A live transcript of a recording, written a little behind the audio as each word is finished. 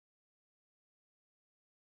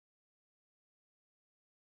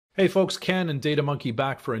Hey folks, Ken and Data Monkey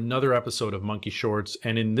back for another episode of Monkey Shorts,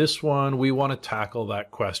 and in this one we want to tackle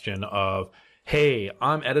that question of, hey,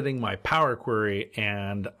 I'm editing my Power Query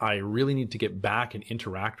and I really need to get back and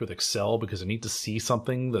interact with Excel because I need to see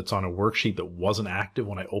something that's on a worksheet that wasn't active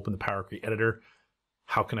when I opened the Power Query editor.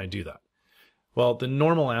 How can I do that? Well, the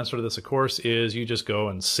normal answer to this, of course, is you just go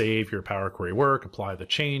and save your Power Query work, apply the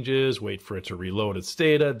changes, wait for it to reload its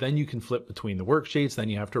data, then you can flip between the worksheets, then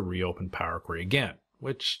you have to reopen Power Query again,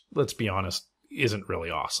 which, let's be honest, isn't really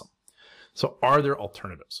awesome. So are there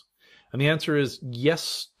alternatives? And the answer is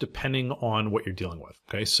yes, depending on what you're dealing with.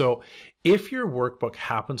 Okay, so if your workbook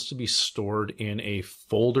happens to be stored in a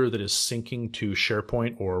folder that is syncing to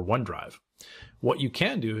SharePoint or OneDrive, what you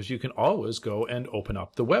can do is you can always go and open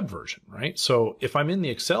up the web version, right? So if I'm in the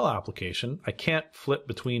Excel application, I can't flip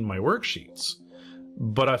between my worksheets.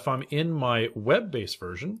 But if I'm in my web-based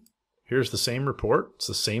version, here's the same report, it's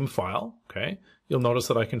the same file, okay? You'll notice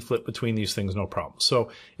that I can flip between these things no problem.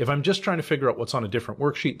 So if I'm just trying to figure out what's on a different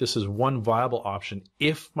worksheet, this is one viable option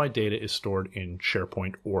if my data is stored in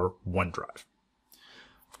SharePoint or OneDrive.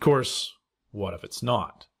 Of course, what if it's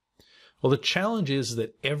not? Well, the challenge is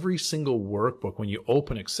that every single workbook, when you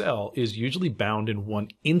open Excel, is usually bound in one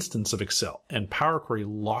instance of Excel, and Power Query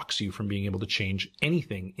locks you from being able to change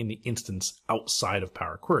anything in the instance outside of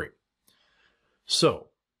Power Query. So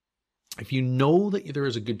if you know that there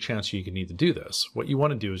is a good chance you can need to do this, what you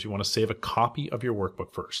want to do is you want to save a copy of your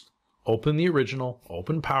workbook first. Open the original,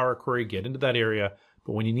 open Power Query, get into that area.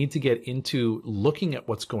 But when you need to get into looking at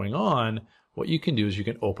what's going on, what you can do is you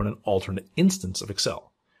can open an alternate instance of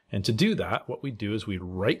Excel. And to do that, what we do is we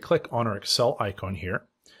right-click on our Excel icon here.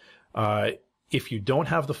 If you don't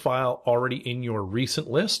have the file already in your recent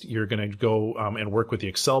list, you're going to go and work with the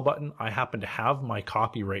Excel button. I happen to have my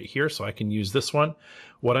copy right here, so I can use this one.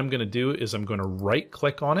 What I'm going to do is I'm going to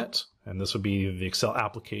right-click on it, and this would be the Excel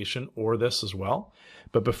application or this as well.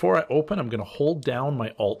 But before I open, I'm going to hold down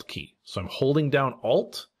my Alt key. So I'm holding down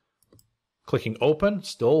Alt, clicking Open,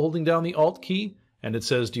 still holding down the Alt key, and it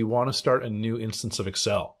says, do you want to start a new instance of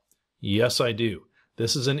Excel? Yes, I do.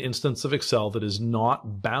 This is an instance of Excel that is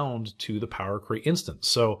not bound to the Power Query instance.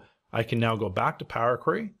 So I can now go back to Power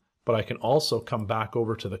Query, but I can also come back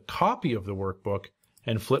over to the copy of the workbook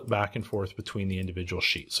and flip back and forth between the individual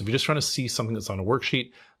sheets. So if you're just trying to see something that's on a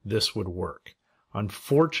worksheet, this would work.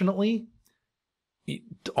 Unfortunately,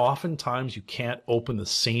 oftentimes you can't open the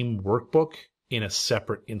same workbook in a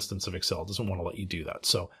separate instance of Excel. It doesn't want to let you do that.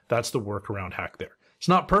 So that's the workaround hack there. It's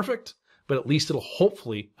not perfect, but at least it'll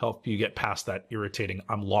hopefully help you get past that irritating,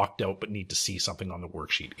 I'm locked out but need to see something on the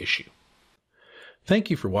worksheet issue. Thank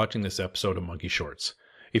you for watching this episode of Monkey Shorts.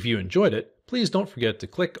 If you enjoyed it, please don't forget to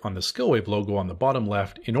click on the SkillWave logo on the bottom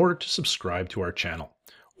left in order to subscribe to our channel.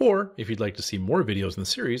 Or if you'd like to see more videos in the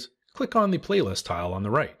series, click on the playlist tile on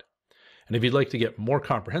the right. And if you'd like to get more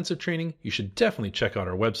comprehensive training, you should definitely check out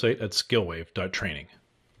our website at skillwave.training.